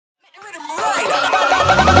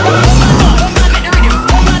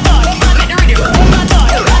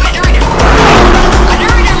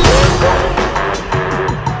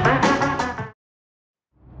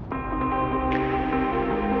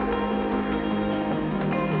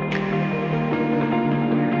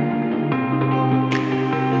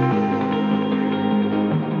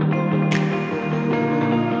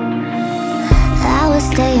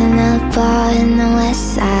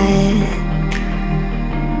west side,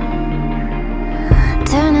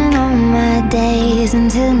 turning all my days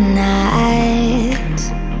into nights.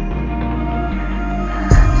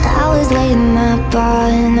 I was waiting up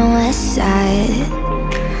on the west side,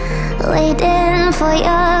 waiting for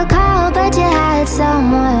your call, but you had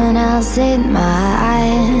someone else in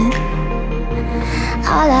mind.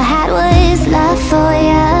 All I had was love for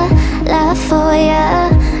you, love for you,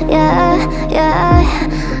 yeah, yeah.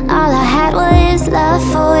 All I had was love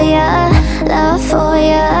for you, love for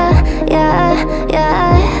you, yeah,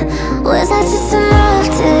 yeah. Was that just enough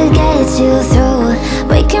to get you through?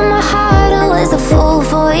 Breaking my heart, I was a fool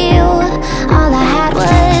for you. All I had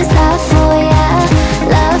was love for you,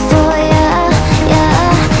 love for you, yeah,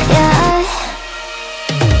 yeah.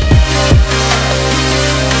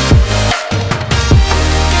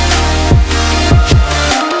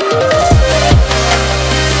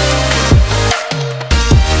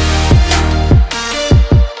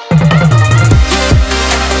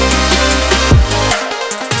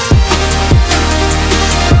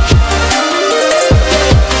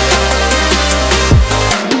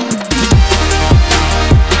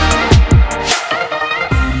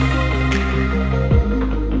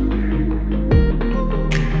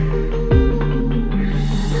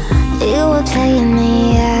 You were playing me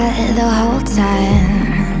the whole time,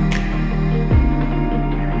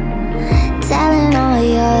 telling all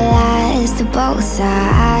your lies to both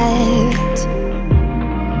sides.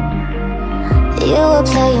 You were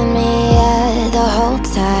playing me the whole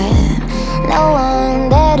time. No one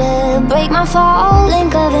there to break my fall,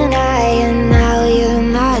 blink of an eye, and now you're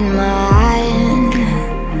not mine.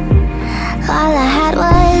 All I had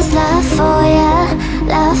was love for you,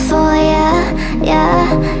 love for you, yeah,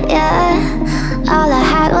 yeah. All I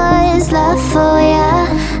had was love for you,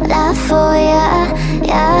 love for you,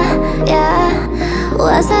 yeah, yeah.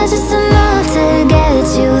 Was that just enough to get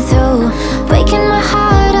you through? Breaking my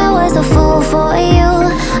heart, I was a fool for you.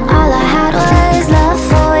 All I had was love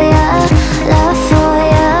for you, love for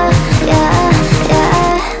you, yeah,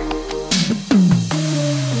 yeah.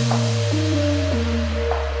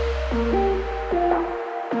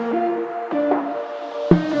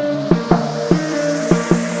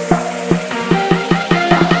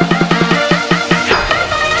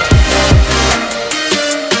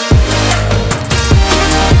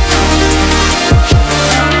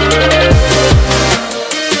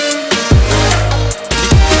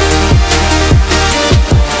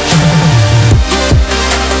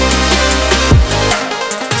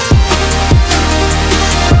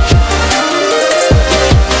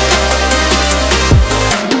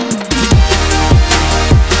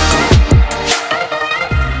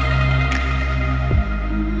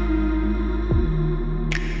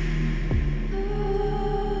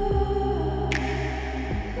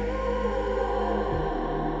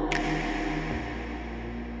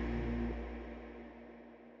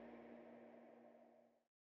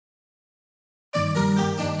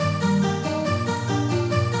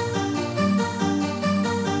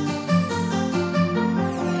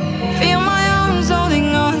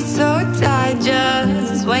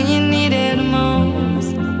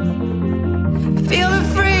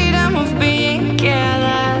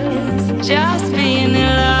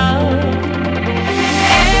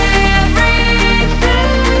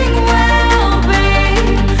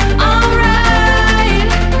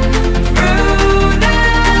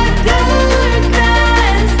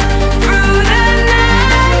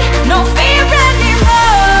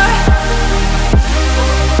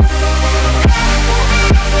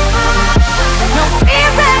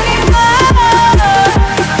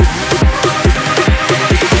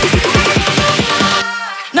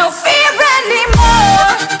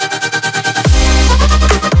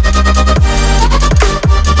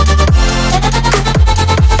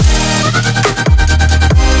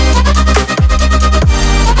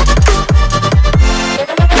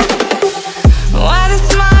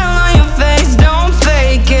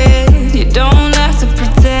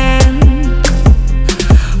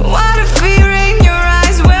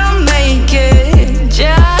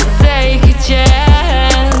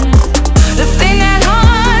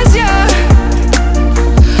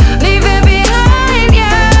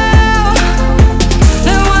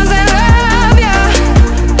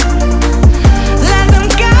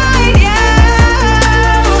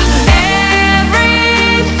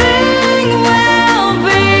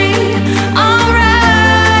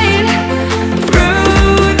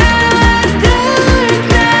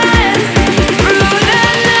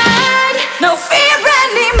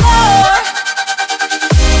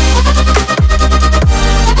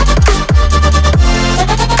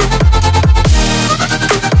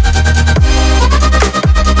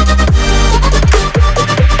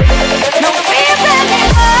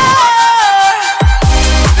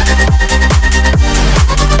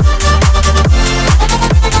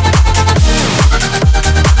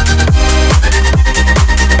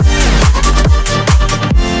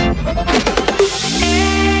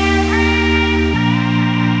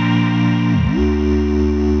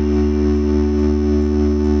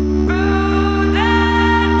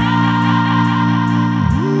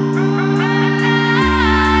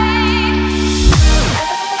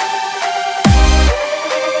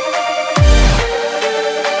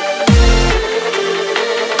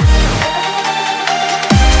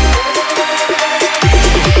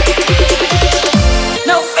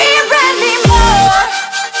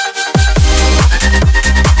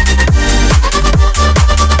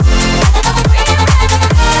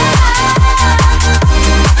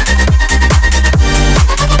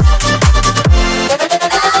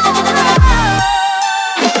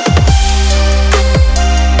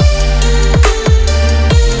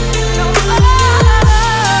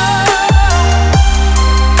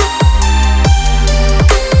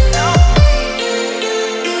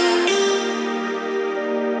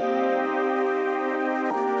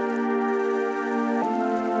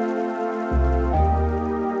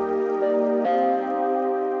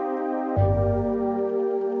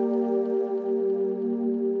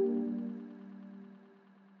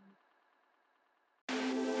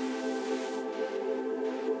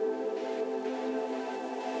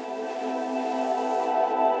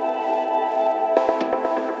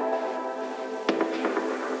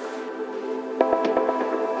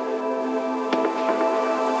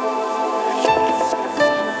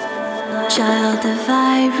 child of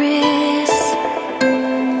Iris,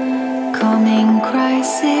 coming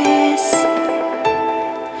crisis.